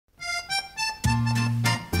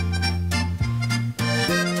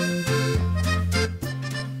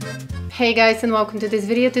Hey guys, and welcome to this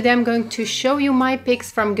video. Today I'm going to show you my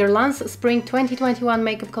picks from Guerlain's Spring 2021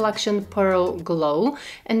 makeup collection Pearl Glow,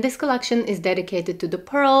 and this collection is dedicated to the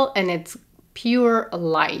pearl and it's pure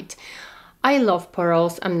light. I love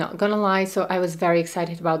pearls, I'm not gonna lie, so I was very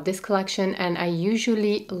excited about this collection, and I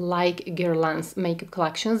usually like Guerlain's makeup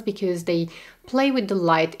collections because they play with the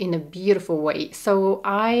light in a beautiful way. So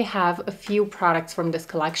I have a few products from this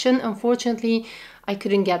collection. Unfortunately, I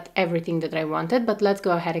couldn't get everything that I wanted, but let's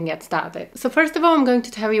go ahead and get started. So first of all, I'm going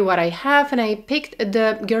to tell you what I have, and I picked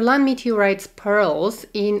the Guerlain Meteorites pearls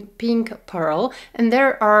in pink pearl, and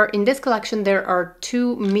in this collection there are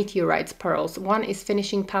two Meteorites pearls. One is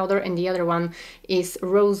finishing powder and the other one is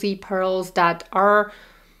rosy pearls that are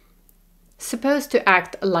supposed to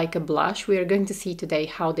act like a blush. We are going to see today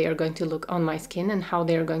how they are going to look on my skin and how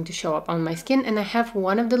they are going to show up on my skin. And I have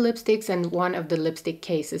one of the lipsticks and one of the lipstick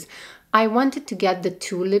cases. I wanted to get the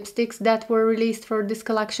two lipsticks that were released for this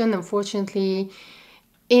collection. Unfortunately,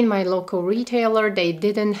 in my local retailer, they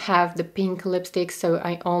didn't have the pink lipstick, so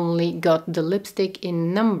I only got the lipstick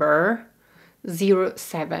in number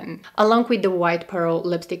 07 along with the white pearl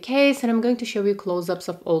lipstick case, and I'm going to show you close-ups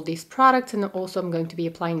of all these products, and also I'm going to be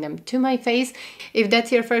applying them to my face. If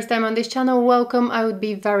that's your first time on this channel, welcome. I would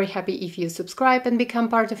be very happy if you subscribe and become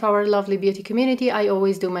part of our lovely beauty community. I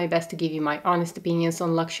always do my best to give you my honest opinions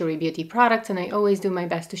on luxury beauty products, and I always do my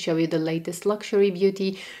best to show you the latest luxury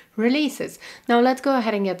beauty releases. Now let's go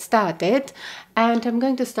ahead and get started, and I'm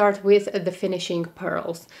going to start with the finishing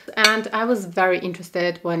pearls. And I was very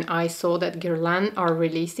interested when I saw that Guerlain are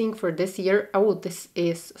releasing for this year. Oh, this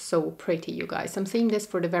is so pretty, you guys. I'm seeing this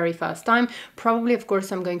for the very first time. Probably, of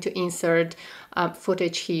course, I'm going to insert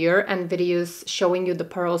footage here and videos showing you the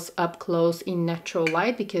pearls up close in natural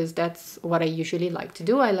light, because that's what I usually like to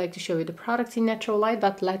do. I like to show you the products in natural light,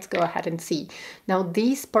 but let's go ahead and see. Now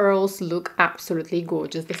these pearls look absolutely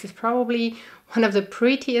gorgeous. This is probably one of the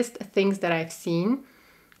prettiest things that I've seen,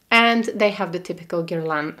 and they have the typical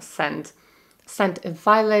Guerlain scent of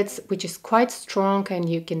violets, which is quite strong, and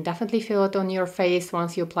you can definitely feel it on your face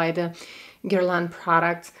once you apply the Guerlain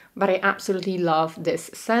products. But I absolutely love this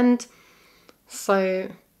scent. So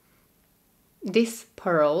these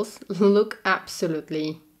pearls look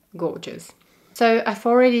absolutely gorgeous. So I've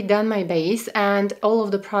already done my base, and all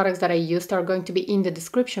of the products that I used are going to be in the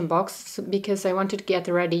description box because I wanted to get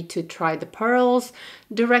ready to try the pearls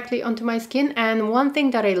directly onto my skin. And one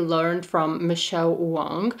thing that I learned from Michelle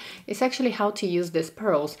Wong is actually how to use these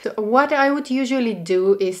pearls. So what I would usually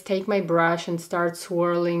do is take my brush and start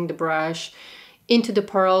swirling the brush into the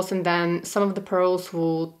pearls, and then some of the pearls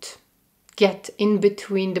would get in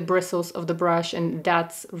between the bristles of the brush, and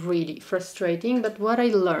that's really frustrating. But what I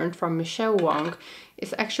learned from Michelle Wong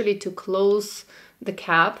is actually to close the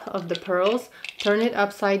cap of the pearls, turn it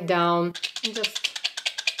upside down, and just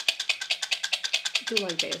do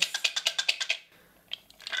like this.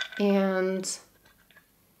 And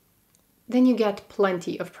then you get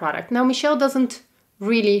plenty of product. Now Michelle doesn't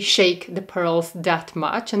really shake the pearls that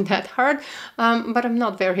much and that hard, but I'm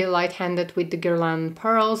not very light-handed with the Guerlain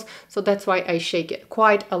pearls, so that's why I shake it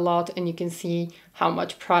quite a lot. And you can see how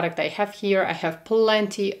much product I have here. I have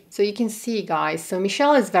plenty. So you can see, guys, so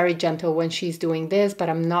Michelle is very gentle when she's doing this, but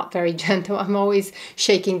I'm not very gentle. I'm always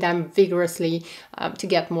shaking them vigorously to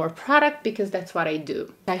get more product, because that's what I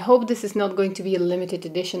do. I hope this is not going to be a limited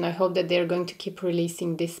edition. I hope that they're going to keep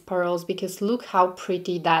releasing these pearls, because look how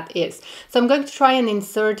pretty that is. So I'm going to try and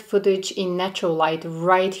insert footage in natural light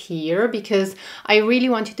right here, because I really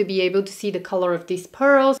want you to be able to see the color of these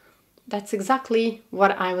pearls. That's exactly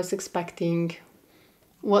what I was expecting,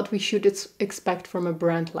 what we should expect from a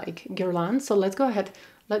brand like Guerlain. So let's go ahead.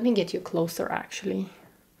 Let me get you closer, actually.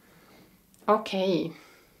 Okay.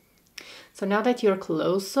 So now that you're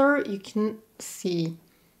closer, you can see.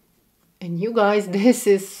 And you guys, this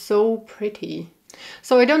is so pretty.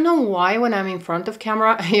 So I don't know why when I'm in front of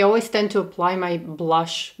camera, I always tend to apply my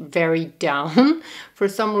blush very down for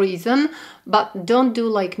some reason, but don't do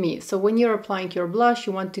like me. So when you're applying your blush,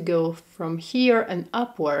 you want to go from here and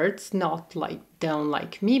upwards, not like down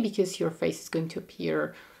like me, because your face is going to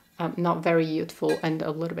appear not very youthful and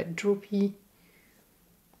a little bit droopy.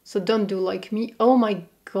 So don't do like me. Oh my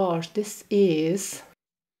gosh, this is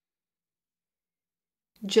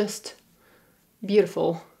just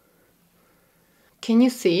beautiful. Can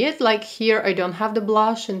you see it? Like here I don't have the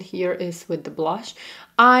blush, and here is with the blush.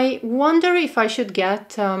 I wonder if I should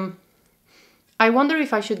get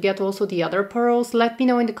also the other pearls. Let me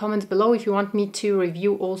know in the comments below if you want me to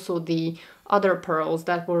review also the other pearls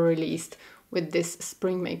that were released with this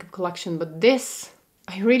spring makeup collection. But this,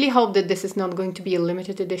 I really hope that this is not going to be a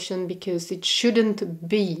limited edition, because it shouldn't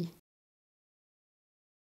be.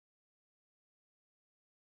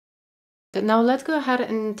 Now let's go ahead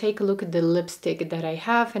and take a look at the lipstick that I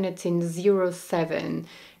have, and it's in 07.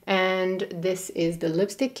 And this is the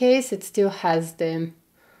lipstick case. It still has the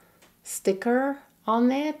sticker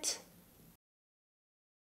on it.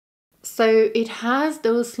 So it has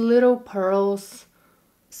those little pearls.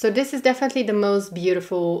 So this is definitely the most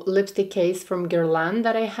beautiful lipstick case from Guerlain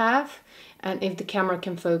that I have. And if the camera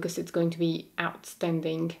can focus, it's going to be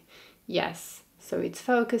outstanding. Yes. So it's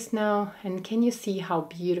focused now, and can you see how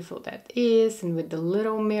beautiful that is? And with the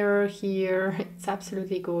little mirror here, it's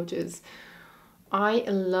absolutely gorgeous. I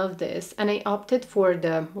love this, and I opted for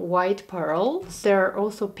the white pearls. There are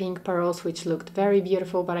also pink pearls which looked very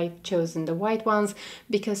beautiful, but I've chosen the white ones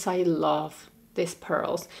because I love these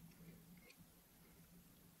pearls.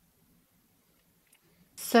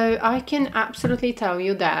 So I can absolutely tell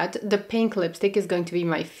you that the pink lipstick is going to be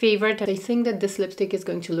my favorite. I think that this lipstick is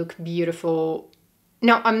going to look beautiful.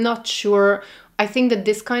 Now, I'm not sure. I think that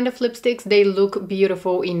this kind of lipsticks, they look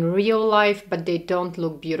beautiful in real life, but they don't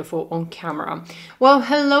look beautiful on camera. Well,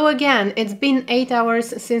 hello again. It's been 8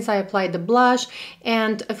 hours since I applied the blush,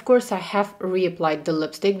 and of course I have reapplied the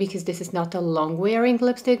lipstick because this is not a long wearing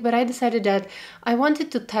lipstick, but I decided that I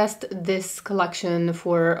wanted to test this collection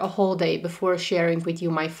for a whole day before sharing with you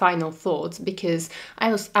my final thoughts, because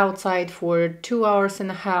I was outside for 2 hours and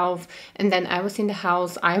a half, and then I was in the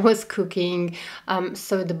house, I was cooking,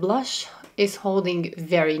 so the blush is holding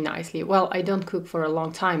very nicely. Well, I don't cook for a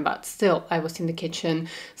long time, but still I was in the kitchen.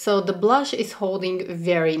 So the blush is holding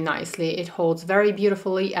very nicely. It holds very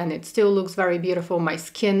beautifully and it still looks very beautiful. My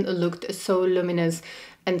skin looked so luminous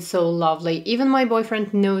and so lovely. Even my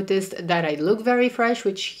boyfriend noticed that I look very fresh,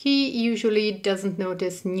 which he usually doesn't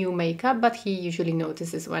notice new makeup, but he usually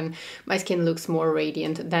notices when my skin looks more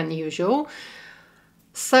radiant than usual.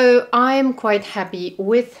 So I'm quite happy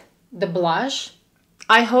with the blush.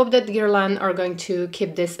 I hope that Guerlain are going to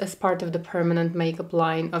keep this as part of the permanent makeup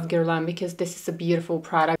line of Guerlain, because this is a beautiful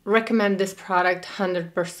product. Recommend this product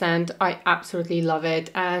 100%. I absolutely love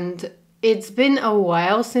it, and it's been a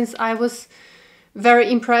while since I was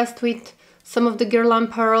very impressed with some of the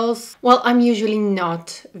Guerlain pearls. Well, I'm usually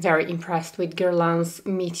not very impressed with Guerlain's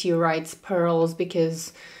Meteorites pearls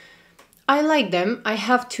because I like them. I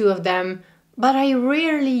have 2 of them, but I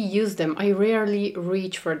rarely use them. I rarely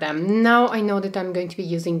reach for them. Now I know that I'm going to be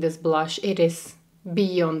using this blush. It is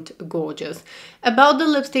beyond gorgeous. About the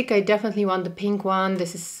lipstick, I definitely want the pink one.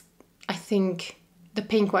 This is, I think the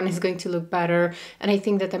pink one is going to look better, and I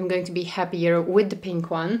think that I'm going to be happier with the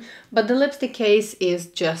pink one. But the lipstick case is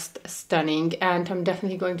just stunning, and I'm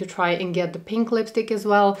definitely going to try and get the pink lipstick as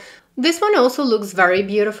well. This one also looks very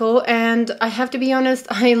beautiful, and I have to be honest,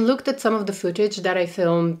 I looked at some of the footage that I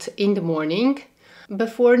filmed in the morning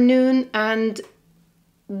before noon, and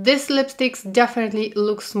this lipstick definitely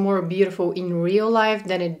looks more beautiful in real life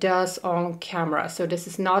than it does on camera. So this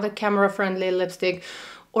is not a camera-friendly lipstick,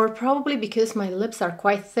 or probably because my lips are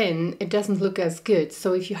quite thin, it doesn't look as good.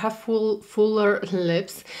 So if you have fuller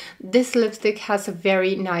lips, this lipstick has a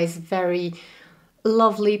very nice, very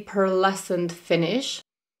lovely pearlescent finish.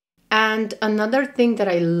 And another thing that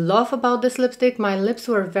I love about this lipstick, my lips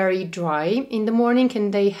were very dry in the morning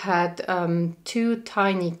and they had 2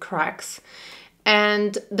 tiny cracks.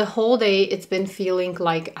 And the whole day it's been feeling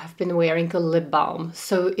like I've been wearing a lip balm.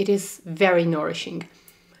 So it is very nourishing.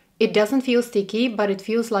 It doesn't feel sticky, but it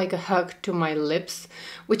feels like a hug to my lips,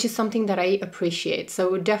 which is something that I appreciate.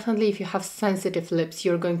 So definitely if you have sensitive lips,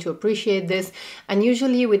 you're going to appreciate this. And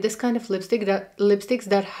usually with this kind of lipsticks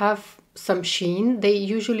that have some sheen, they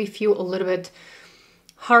usually feel a little bit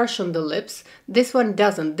harsh on the lips. This one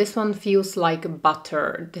doesn't. This one feels like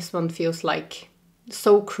butter. This one feels like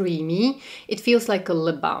so creamy. It feels like a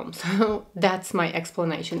lip balm. So that's my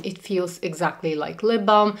explanation. It feels exactly like lip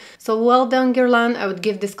balm. So well done, Guerlain. I would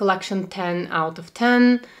give this collection 10 out of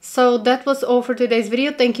 10. So that was all for today's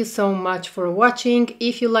video. Thank you so much for watching.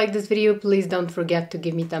 If you like this video, please don't forget to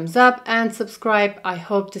give me thumbs up and subscribe. I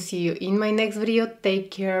hope to see you in my next video.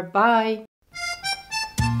 Take care. Bye.